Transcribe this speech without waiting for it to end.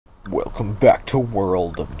Welcome back to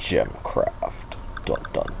World of Gemcraft. Dun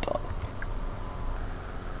dun dun.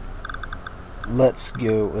 Let's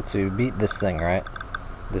go. Let's see. Beat this thing, right?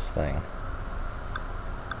 This thing.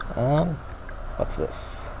 What's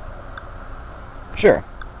this? Sure.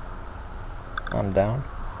 I'm down.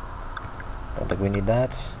 Don't think we need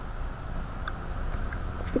that.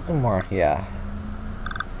 Let's get some more. Yeah.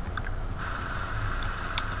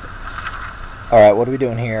 Alright, what are we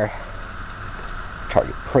doing here?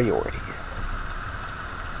 Target priorities.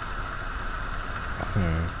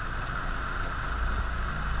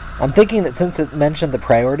 I'm thinking that since it mentioned the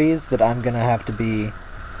priorities, that I'm gonna have to be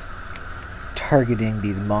targeting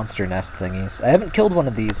these monster nest thingies. I haven't killed one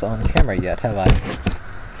of these on camera yet, have I?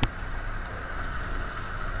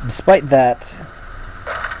 Despite that,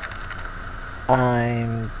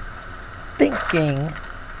 I'm thinking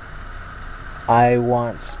I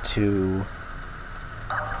want to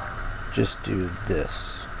just do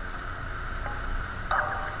this.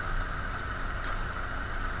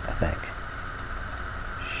 I think.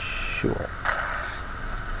 Sure.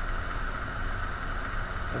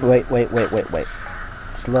 Wait.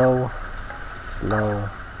 Slow.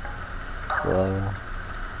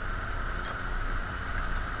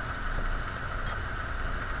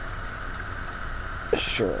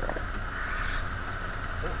 Sure.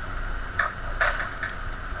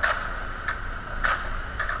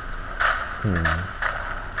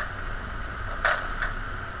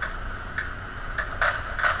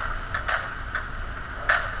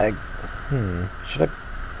 Should I...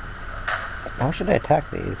 How should I attack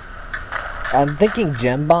these? I'm thinking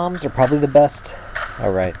gem bombs are probably the best,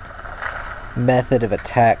 alright, method of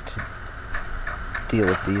attack to deal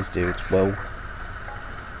with these dudes. Whoa.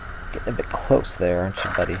 Getting a bit close there, aren't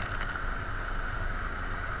you, buddy?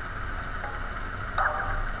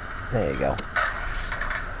 There you go.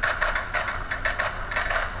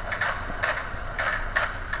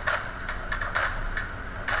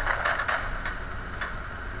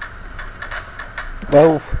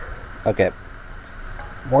 Whoa. Okay.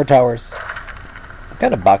 More towers. I'm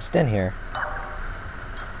kind of boxed in here.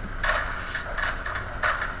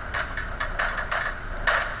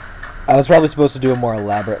 I was probably supposed to do a more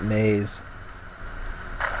elaborate maze.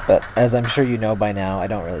 But as I'm sure you know by now, I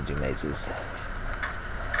don't really do mazes.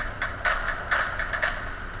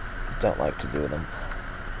 Don't like to do them.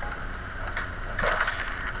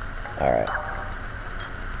 Alright.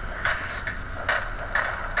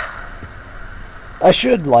 I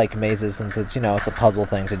should like mazes since it's, you know, it's a puzzle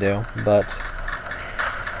thing to do, but...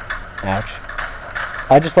 Ouch.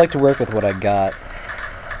 I just like to work with what I got.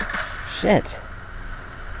 Shit.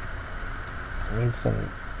 I need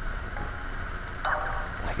some...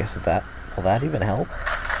 I guess that... Will that even help?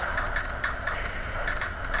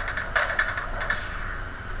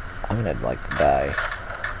 I'm gonna, like, die.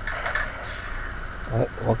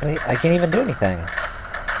 What can I can't even do anything.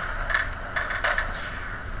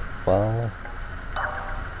 Well...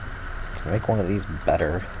 Make one of these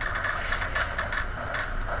better.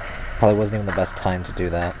 Probably wasn't even the best time to do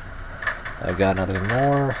that. Oh god, now there's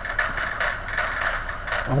more.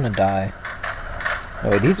 I'm gonna die.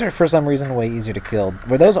 Oh wait, these are for some reason way easier to kill.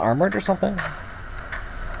 Were those armored or something?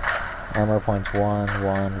 Armor points 1.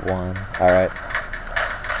 Alright.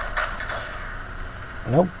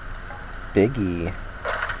 No biggie,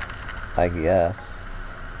 I guess.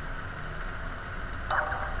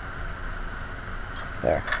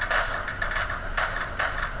 There.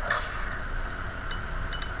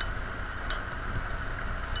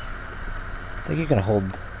 I think you can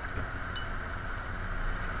hold...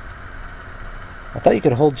 I thought you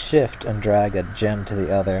could hold shift and drag a gem to the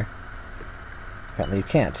other. Apparently you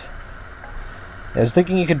can't. I was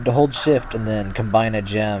thinking you could hold shift and then combine a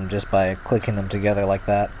gem just by clicking them together like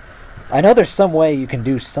that. I know there's some way you can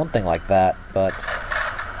do something like that, but...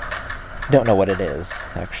 don't know what it is,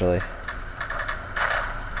 actually.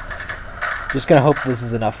 Just gonna hope this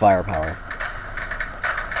is enough firepower.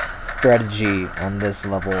 Strategy on this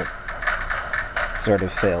level sort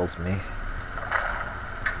of fails me.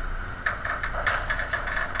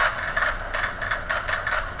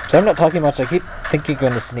 So I'm not talking much. I keep thinking I'm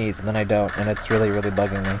going to sneeze and then I don't, and it's really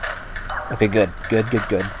bugging me. Okay, good.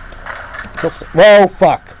 Kill whoa,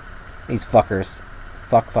 fuck! These fuckers.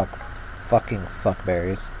 Fucking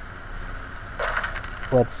fuckberries.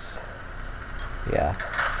 Let's... yeah.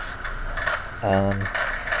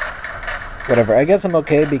 Whatever. I guess I'm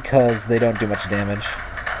okay because they don't do much damage.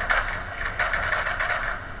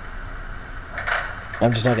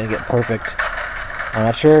 I'm just not going to get perfect. I'm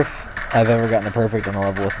not sure if I've ever gotten a perfect on a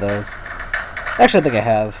level with those. Actually, I think I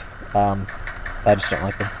have. I just don't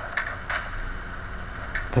like them.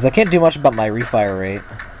 Because I can't do much about my refire rate.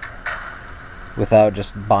 without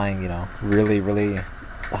just buying, you know, really, really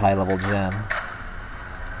high level gem.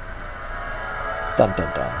 Dun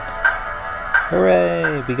dun dun.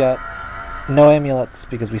 Hooray! We got no amulets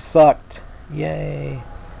because we sucked. Yay!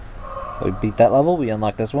 We beat that level, we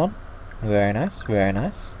unlocked this one. Very nice, very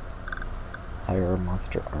nice. Higher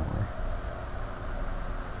monster armor.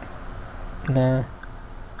 Nah.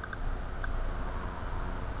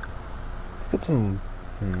 Let's get some...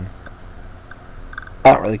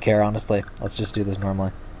 I don't really care, honestly. Let's just do this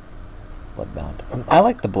normally. Bloodbound. I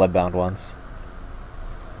like the bloodbound ones.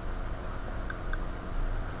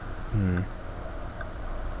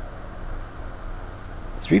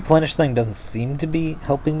 This replenish thing doesn't seem to be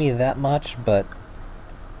helping me that much, but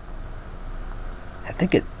I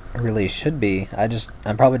think it really should be.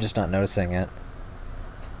 I'm probably just not noticing it.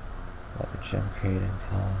 Leverage gem creating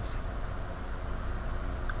cost.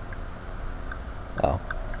 Oh,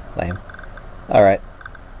 lame. Alright.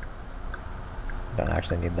 Don't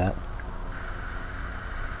actually need that.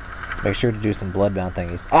 Let's make sure to do some bloodbound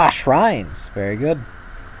thingies. Ah, shrines! Very good.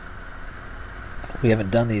 We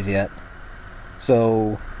haven't done these yet.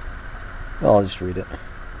 So, well, I'll just read it.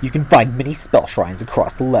 You can find many spell shrines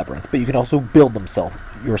across the Labyrinth, but you can also build them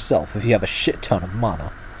yourself if you have a shit ton of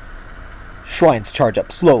mana. Shrines charge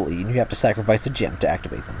up slowly, and you have to sacrifice a gem to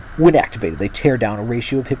activate them. When activated, they tear down a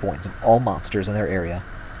ratio of hit points of all monsters in their area.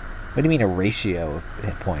 What do you mean a ratio of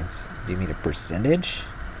hit points? Do you mean a percentage?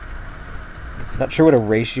 Not sure what a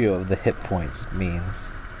ratio of the hit points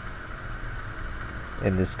means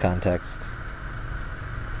in this context.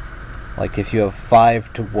 Like, if you have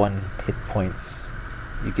 5 to 1 hit points,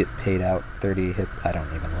 you get paid out 30 hit... I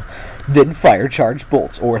don't even know. Then fire charge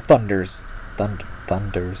bolts or thunders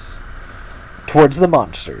towards the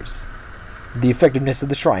monsters. The effectiveness of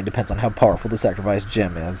the shrine depends on how powerful the sacrificed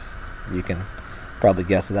gem is. You can probably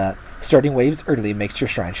guess that. Starting waves early makes your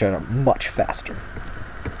shrine shut up much faster.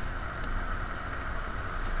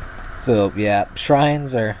 So, yeah,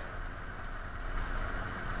 shrines are...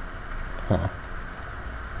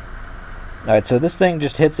 Alright, so this thing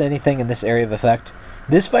just hits anything in this area of effect.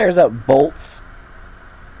 This fires out bolts.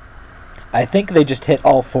 I think they just hit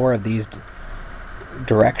all 4 of these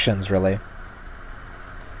directions, really.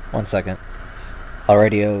 1 second.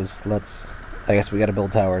 Alrighty-os, I guess we gotta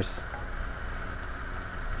build towers.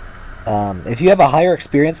 If you have a higher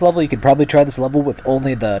experience level, you could probably try this level with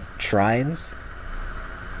only the shrines.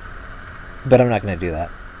 But I'm not gonna do that.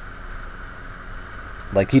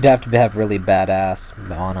 Like, you'd have to have really badass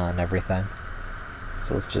mana and everything.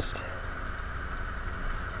 So let's just...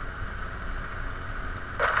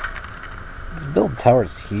 Let's build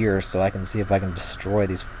towers here so I can see if I can destroy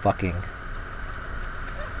these fucking...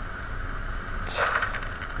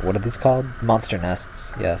 What are these called? Monster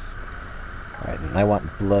nests, yes. Alright, and I want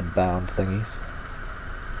bloodbound thingies.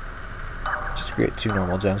 Let's just create 2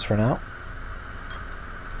 normal gems for now.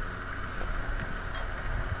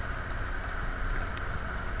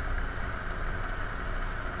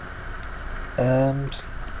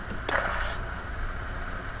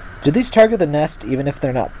 Do these target the nest even if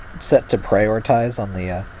they're not set to prioritize on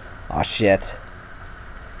the, Aw, shit.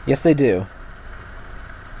 Yes, they do.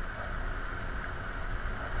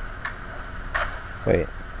 Wait.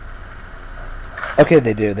 Okay,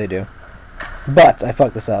 they do. But, I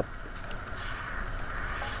fucked this up.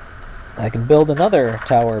 I can build another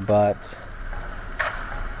tower, but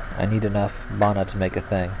I need enough mana to make a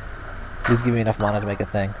thing. Please give me enough mana to make a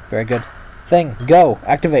thing. Very good. Thing, go!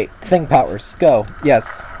 Activate! Thing powers, go!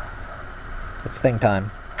 Yes! It's thing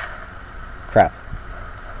time. Crap.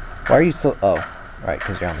 Why are you so... Oh, right,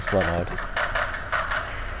 because you're on the slow mode.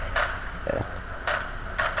 Ugh.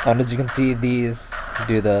 Oh, and as you can see, these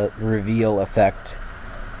do the reveal effect.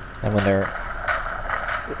 And when they're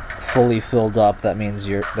fully filled up, that means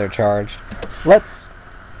they're charged. Let's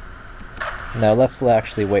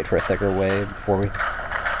actually wait for a thicker wave before we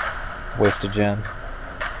waste a gem.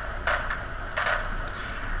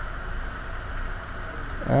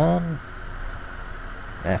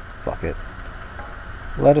 Fuck it.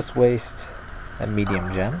 Let us waste a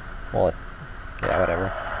medium gem. Well, yeah,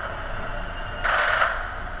 whatever.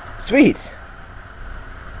 Sweet!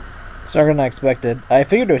 Stronger than I expected. I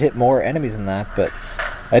figured it would hit more enemies than that, but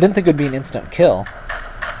I didn't think it would be an instant kill.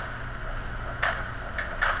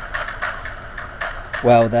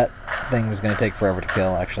 Wow, that thing is going to take forever to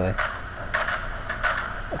kill, actually.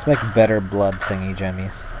 Let's make better blood thingy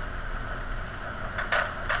gemmies.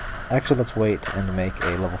 Actually, let's wait and make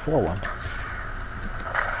a level 4 one.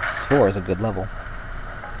 This 4 is a good level.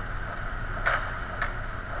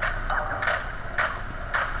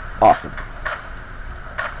 Awesome.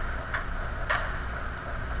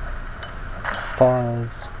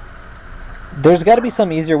 Pause. There's got to be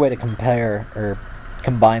some easier way to compare or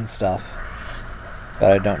combine stuff,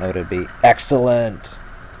 but I don't know what it'd be. Excellent!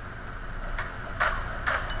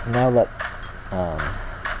 Now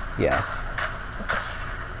yeah.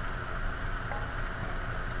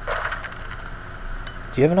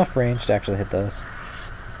 Do you have enough range to actually hit those?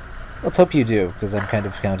 Let's hope you do, because I'm kind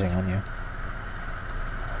of counting on you.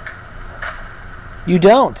 You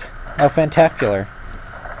don't! How fantacular.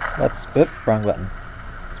 Let's... Oop, wrong button.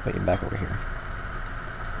 Let's put you back over here.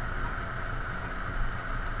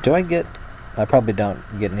 Do I get... I probably don't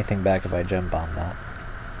get anything back if I gem bomb that.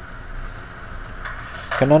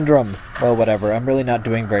 Conundrum. Well, whatever. I'm really not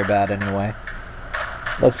doing very bad anyway.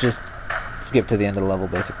 Let's just skip to the end of the level,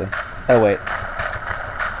 basically. Oh, wait.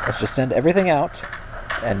 Let's just send everything out.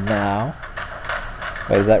 And now...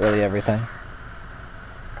 Wait, is that really everything?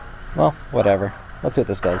 Well, whatever. Let's see what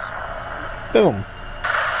this does. Boom!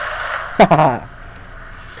 Haha!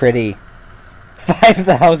 Pretty.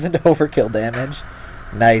 5,000 overkill damage.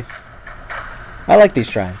 Nice. I like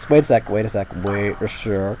these shrines. Wait a sec.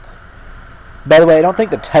 By the way, I don't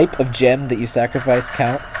think the type of gem that you sacrifice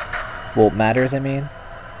counts. Well, matters, I mean.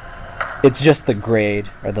 It's just the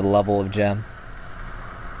grade, or the level of gem.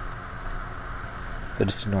 So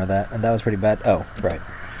just ignore that. And that was pretty bad. Oh, right.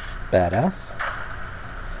 Badass.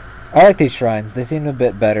 I like these shrines. They seem a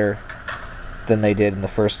bit better than they did in the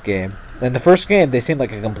first game. In the first game, they seemed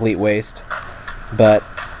like a complete waste. But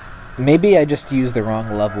maybe I just used the wrong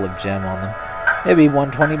level of gem on them. Maybe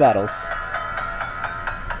 120 battles.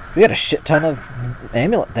 We got a shit ton of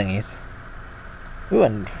amulet thingies. Ooh,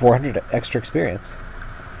 and 400 extra experience.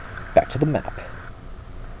 Back to the map.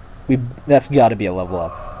 That's gotta be a level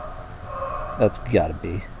up. That's gotta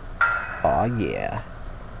be. Aw, yeah.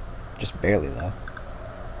 Just barely, though.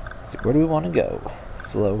 So where do we want to go?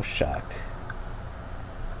 Slow shock.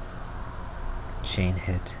 Chain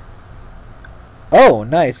hit. Oh,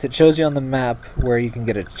 nice! It shows you on the map where you can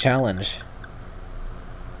get a challenge.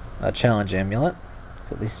 A challenge amulet.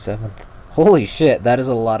 At least 7th. Holy shit, that is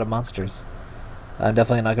a lot of monsters. I'm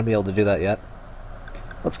definitely not going to be able to do that yet.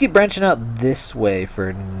 Let's keep branching out this way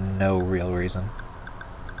for no real reason.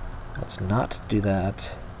 Let's not do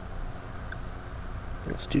that.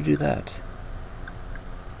 Let's do that.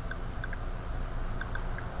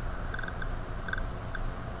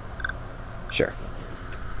 Sure.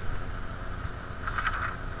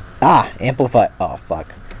 Ah! Amplify. Oh,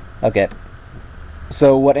 fuck. Okay.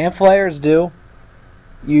 So what amplifiers do,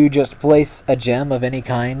 you just place a gem of any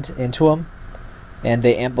kind into them, and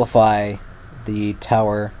they amplify the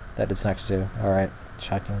tower that it's next to. Alright.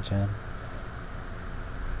 Shocking gem.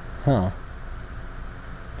 Huh.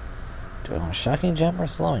 Do I want a shocking gem or a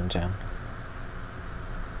slowing gem?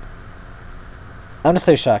 I'm gonna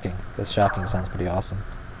say shocking, because shocking sounds pretty awesome.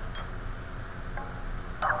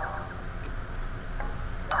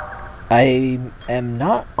 I am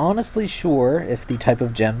not honestly sure if the type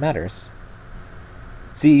of gem matters.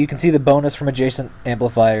 See, you can see the bonus from adjacent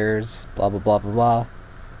amplifiers, blah blah blah blah blah.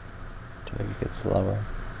 Do I get slower?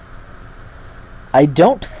 I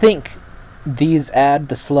don't think these add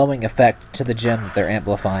the slowing effect to the gem that they're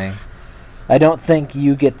amplifying. I don't think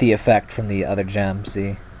you get the effect from the other gem,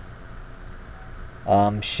 see?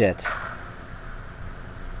 Shit.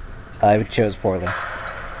 I chose poorly.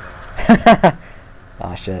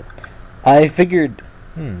 Aw, shit. I figured...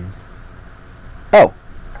 Oh!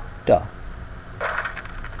 Duh.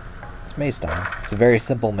 It's maze time. It's a very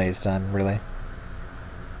simple maze time, really.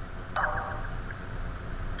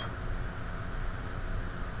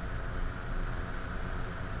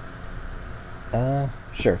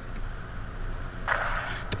 Sure.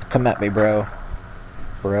 Come at me, bro.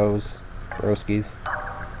 Bros. Broskies.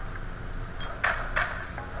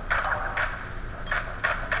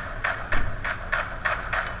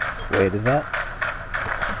 Wait, is that...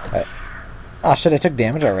 Ah, shit, I took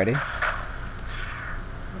damage already.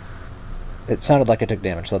 It sounded like I took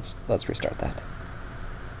damage. Let's restart that.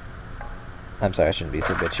 I'm sorry, I shouldn't be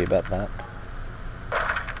so bitchy about that.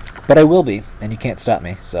 But I will be, and you can't stop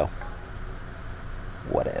me, so...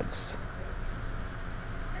 Whatevs.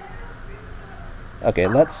 Okay,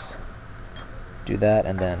 let's do that,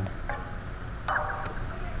 and then...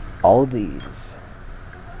 all of these.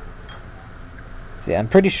 See, I'm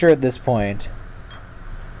pretty sure at this point...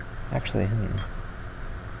 Actually,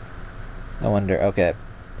 I wonder, okay,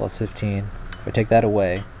 plus 15. If I take that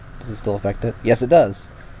away, does it still affect it? Yes, it does.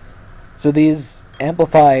 So these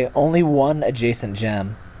amplify only one adjacent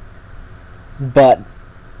gem, but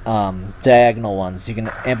diagonal ones. You can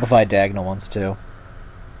amplify diagonal ones too.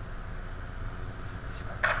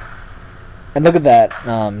 And look at that,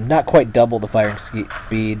 not quite double the firing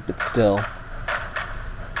speed, but still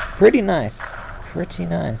Pretty nice. Pretty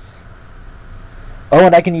nice. Oh,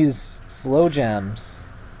 and I can use slow gems.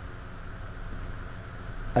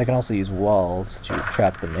 I can also use walls to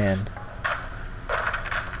trap them in.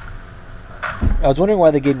 I was wondering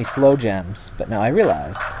why they gave me slow gems, but now I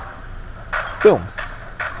realize. Boom.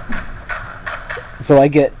 So I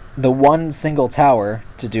get the one single tower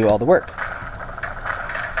to do all the work.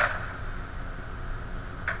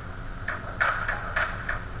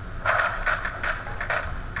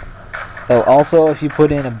 Oh, also, if you put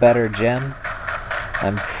in a better gem,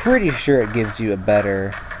 I'm pretty sure it gives you a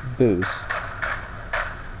better boost.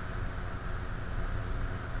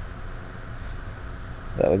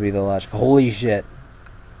 That would be the logic. Holy shit.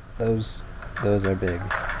 Those are big.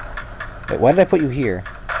 Wait, why did I put you here?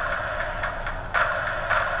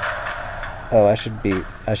 Oh, I should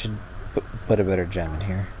put a better gem in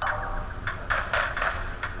here.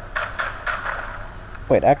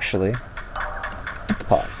 Wait, actually,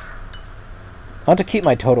 pause. I want to keep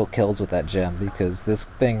my total kills with that gem because this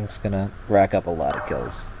thing's gonna rack up a lot of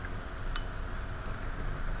kills.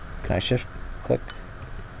 Can I shift click?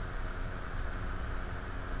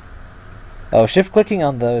 Oh, shift clicking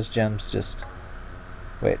on those gems just...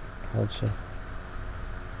 Wait, hold shift.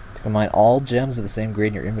 To combine all gems of the same grade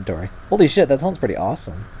in your inventory. Holy shit, that sounds pretty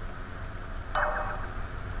awesome.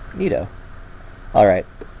 Neato. Alright.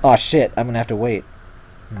 Aw, shit, I'm gonna have to wait.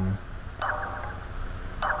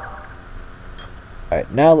 Alright,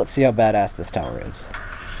 now let's see how badass this tower is.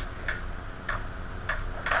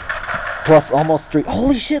 Plus almost 3...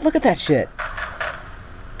 Holy shit, look at that shit!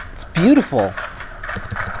 It's beautiful!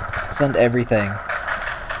 Send everything.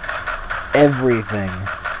 Everything.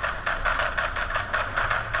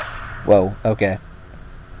 Whoa, okay.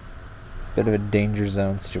 Bit of a danger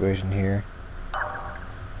zone situation here.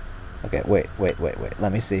 Okay, wait.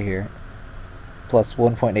 Let me see here. Plus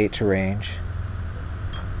 1.8 to range.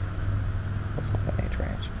 Plus 1.8 to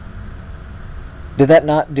range. Did that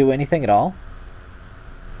not do anything at all?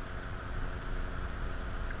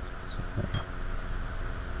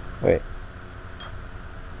 Wait.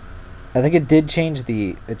 I think it did change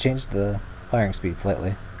the... It changed the firing speed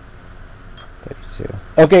slightly. 32.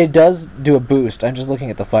 Okay, it does do a boost. I'm just looking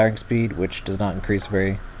at the firing speed, which does not increase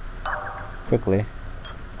very quickly.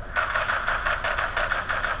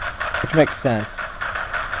 Which makes sense.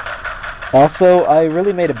 Also, I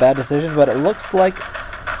really made a bad decision, but it looks like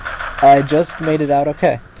I just made it out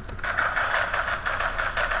okay.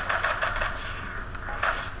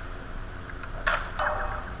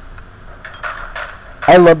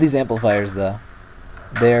 I love these amplifiers, though.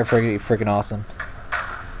 They are freaking awesome.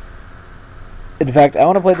 In fact, I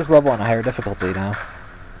want to play this level on a higher difficulty now.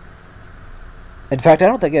 In fact, I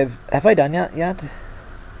don't think I've... Have I done yet?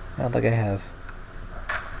 I don't think I have.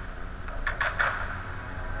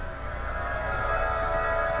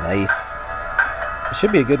 Nice. It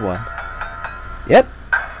should be a good one. Yep.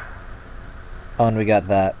 Oh, and we got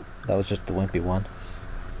that. That was just the wimpy one.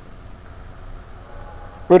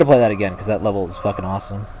 We're gonna play that again, because that level is fucking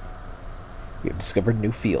awesome. We have discovered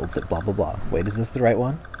new fields at blah blah blah. Wait, is this the right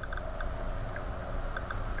one?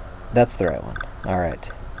 That's the right one. Alright.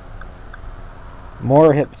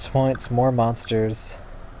 More hit points, more monsters.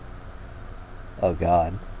 Oh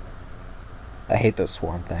god. I hate those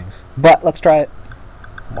swarm things. But, let's try it.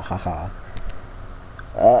 Mwahaha.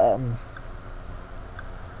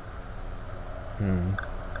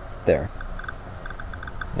 There.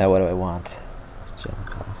 Now what do I want? Gem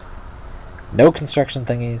cost. No construction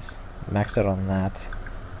thingies. Maxed out on that.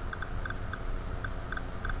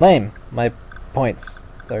 Lame. My points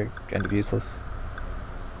are kind of useless.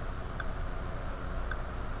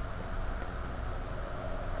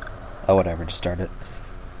 Oh, whatever. Just start it.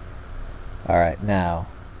 Alright, now.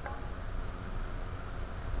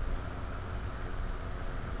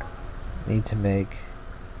 Need to make...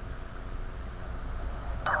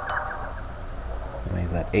 How many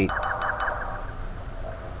is that? 8.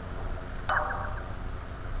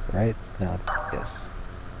 Right? No, it's... Yes.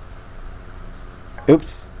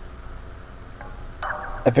 Oops.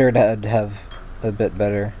 I figured I'd have a bit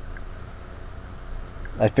better.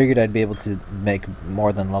 I figured I'd be able to make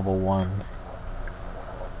more than level 1.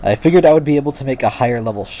 I figured I would be able to make a higher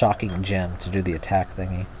level shocking gem to do the attack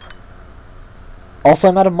thingy. Also,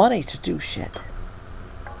 I'm out of money to do shit.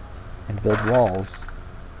 And build walls.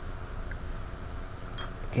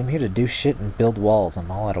 I came here to do shit and build walls.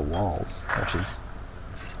 I'm all out of walls, which is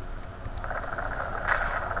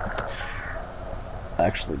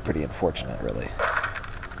actually pretty unfortunate, really.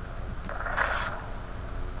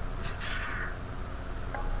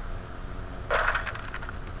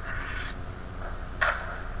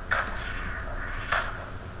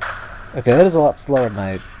 Okay, that is a lot slower than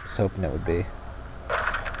I was hoping it would be.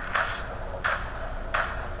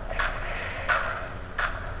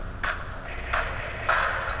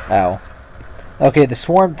 Ow. Okay, the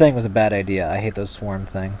swarm thing was a bad idea. I hate those swarm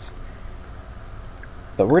things.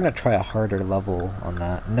 But we're gonna try a harder level on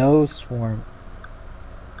that. No swarm.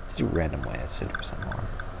 Let's do random way at 50% more.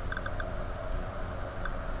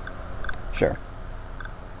 Sure.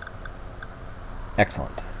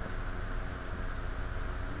 Excellent.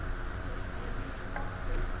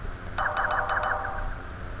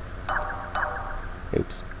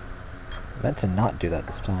 Oops. I meant to not do that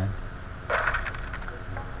this time.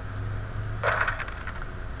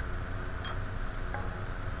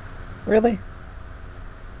 Really?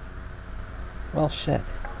 Well, shit.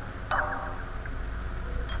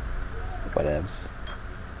 Whatevs.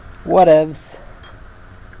 Whatevs.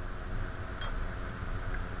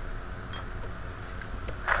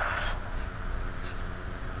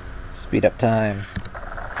 Speed up time.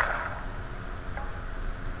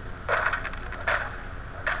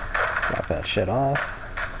 Drop that shit off.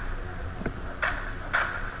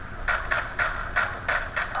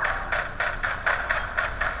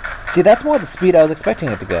 See, that's more the speed I was expecting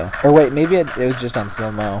it to go. Or wait, maybe it was just on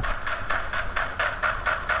slow-mo.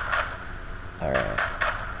 Alright.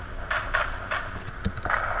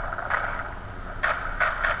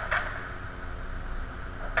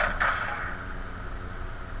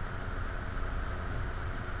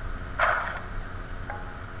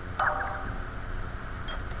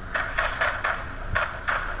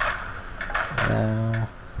 No.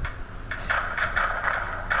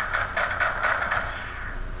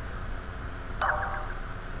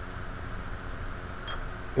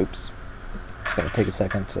 Oops. It's gonna take a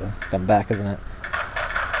second to come back, isn't it?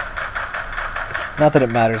 Not that it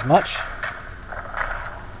matters much.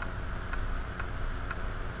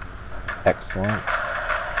 Excellent.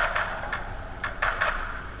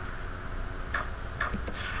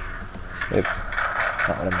 Oop.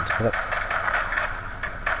 Not what I meant to click.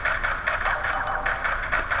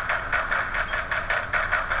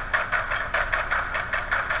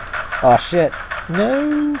 Aw, shit.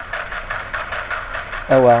 No!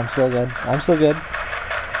 Oh well, I'm still good. I'm still good.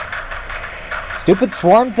 Stupid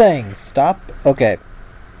swarm things! Stop. Okay.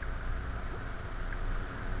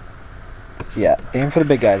 Yeah, aim for the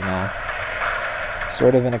big guys now.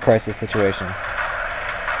 Sort of in a crisis situation.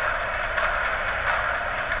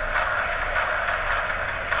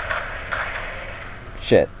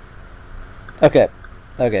 Shit. Okay.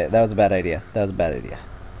 Okay, that was a bad idea. That was a bad idea.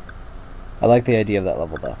 I like the idea of that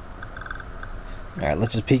level, though. Alright,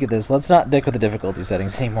 let's just peek at this. Let's not dick with the difficulty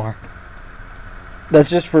settings anymore. That's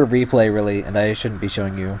just for replay, really, and I shouldn't be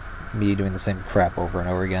showing you me doing the same crap over and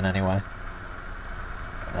over again anyway.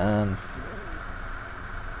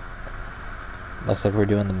 Looks like we're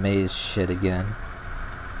doing the maze shit again.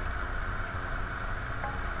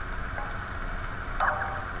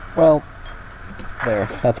 Well, there.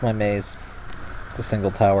 That's my maze. It's a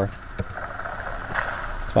single tower.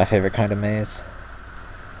 It's my favorite kind of maze.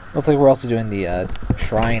 Looks like we're also doing the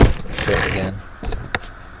shrine shit again. Just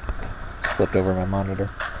flipped over my monitor.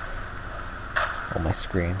 On my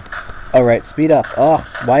screen. Alright, speed up. Ugh,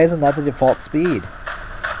 why isn't that the default speed?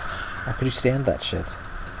 How could you stand that shit?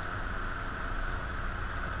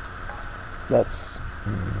 That's...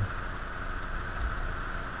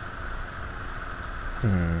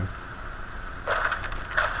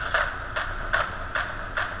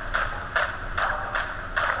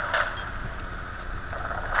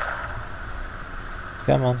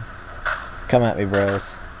 Come on. Come at me,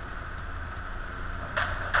 bros.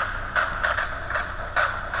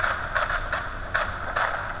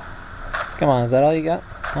 Come on, is that all you got?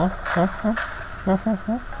 Huh? Huh? Huh? Huh? Huh?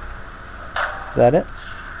 Huh? Is that it?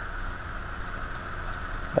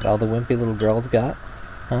 That all the wimpy little girls got?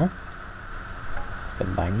 Huh? Let's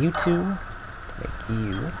combine you two to make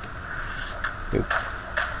you. Oops.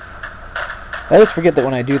 I always forget that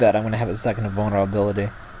when I do that, I'm going to have a second of vulnerability.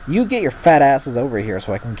 You get your fat asses over here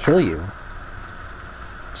so I can kill you.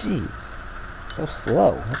 Jeez. So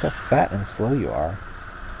slow. Look how fat and slow you are.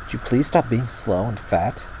 Would you please stop being slow and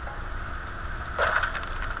fat?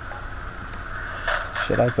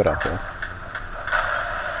 Shit I put up with.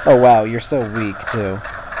 Oh wow, you're so weak too.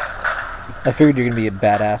 I figured you're gonna be a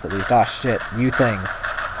badass at least. Aw shit, you things.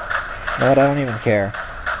 You know what, I don't even care.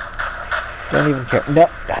 Don't even care. No,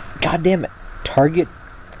 god damn it. Target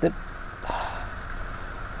the...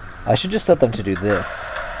 I should just set them to do this.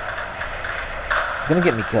 It's gonna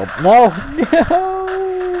get me killed. No! No!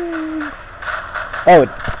 Oh,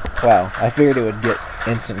 wow. I figured it would get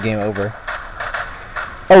instant game over.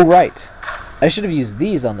 Oh, right. I should have used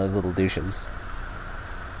these on those little douches.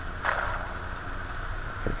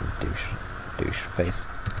 For Fucking douche face,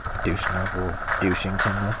 douche nozzle,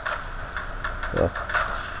 douchingtonness. Ugh.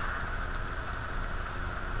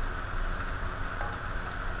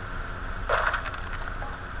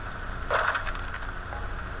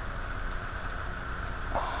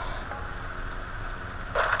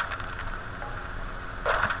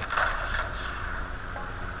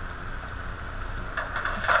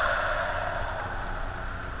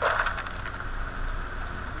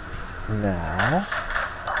 Now,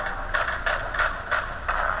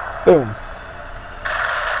 boom.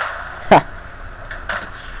 Ha!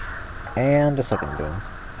 And a second boom.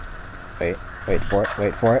 Wait for it,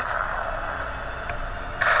 wait for it.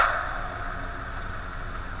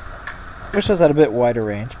 Wish I was at a bit wider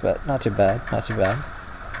range, but not too bad, not too bad.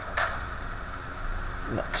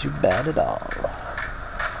 Not too bad at all.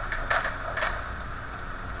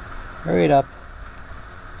 Hurry it up.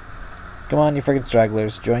 Come on, you friggin'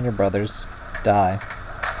 stragglers. Join your brothers. Die.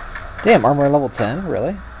 Damn, armor level 10?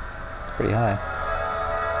 Really? It's pretty high.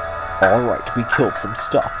 Alright, we killed some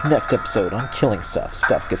stuff. Next episode on killing stuff.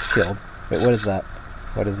 Stuff gets killed. Wait, what is that?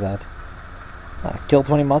 What is that? Kill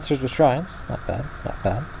 20 monsters with shrines. Not bad, not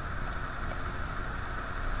bad.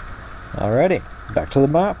 Alrighty, back to the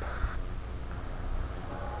map.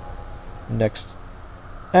 Next.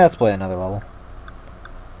 Let's play another level.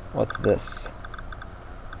 What's this?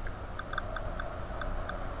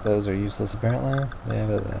 Those are useless, apparently.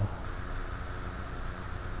 Yeah,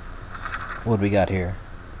 what do we got here?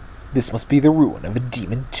 This must be the ruin of a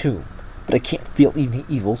demon tomb, but I can't feel any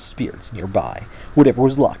evil spirits nearby. Whatever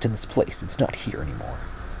was locked in this place, it's not here anymore.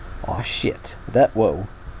 Aw, shit. Whoa.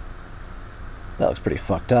 That looks pretty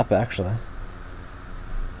fucked up, actually.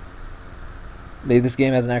 Maybe this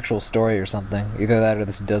game has an actual story or something. Either that or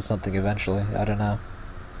this does something eventually. I don't know.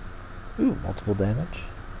 Ooh, multiple damage.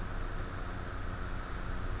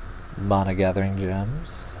 Mana gathering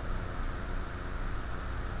gems.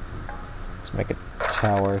 Let's make a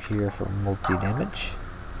tower here for multi-damage.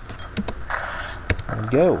 And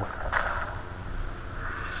go.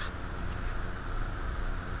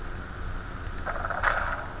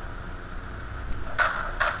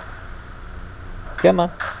 Come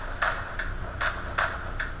on.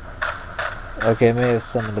 Okay, maybe I've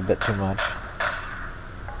summoned a bit too much.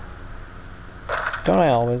 Don't I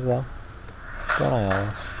always, though? Don't I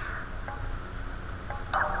always?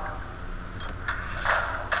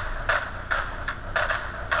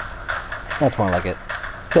 That's more like it.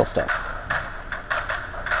 Kill stuff.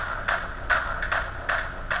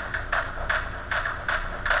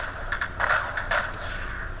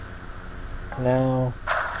 No.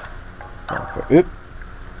 Oop.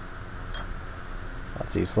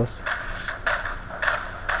 That's useless.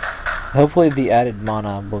 Hopefully the added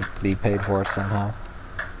mana will be paid for somehow.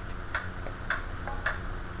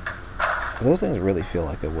 Because those things really feel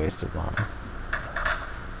like a waste of mana.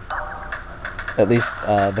 At least,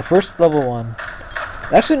 the first level one...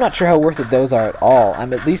 Actually, I'm not sure how worth it those are at all.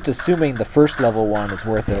 I'm at least assuming the first level one is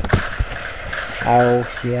worth it. Oh,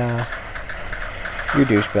 yeah. You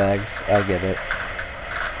douchebags. I get it.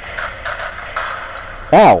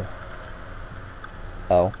 Ow!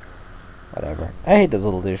 Oh. Whatever. I hate those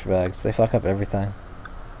little douchebags. They fuck up everything.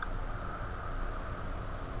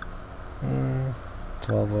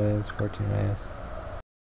 12 waves, 14 waves.